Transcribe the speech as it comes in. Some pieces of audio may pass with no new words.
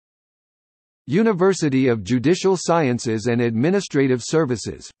University of Judicial Sciences and Administrative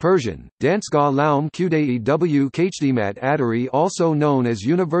Services Persian, Dansgah Laum Qudai Khdimat Adari, also known as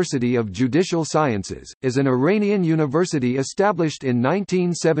University of Judicial Sciences, is an Iranian university established in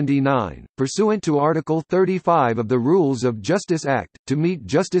 1979, pursuant to Article 35 of the Rules of Justice Act, to meet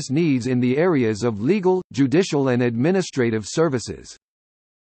justice needs in the areas of legal, judicial and administrative services.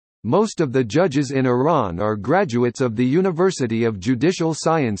 Most of the judges in Iran are graduates of the University of Judicial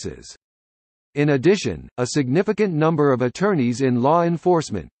Sciences. In addition, a significant number of attorneys in law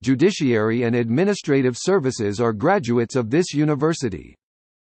enforcement, judiciary and administrative services are graduates of this university.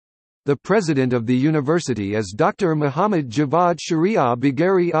 The president of the university is Dr. Muhammad Javad Sharia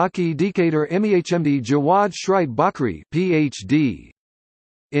Bagheri Aki Dikator Mehmd Jawad Shrite Bakri, Ph.D.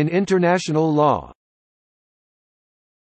 in international law.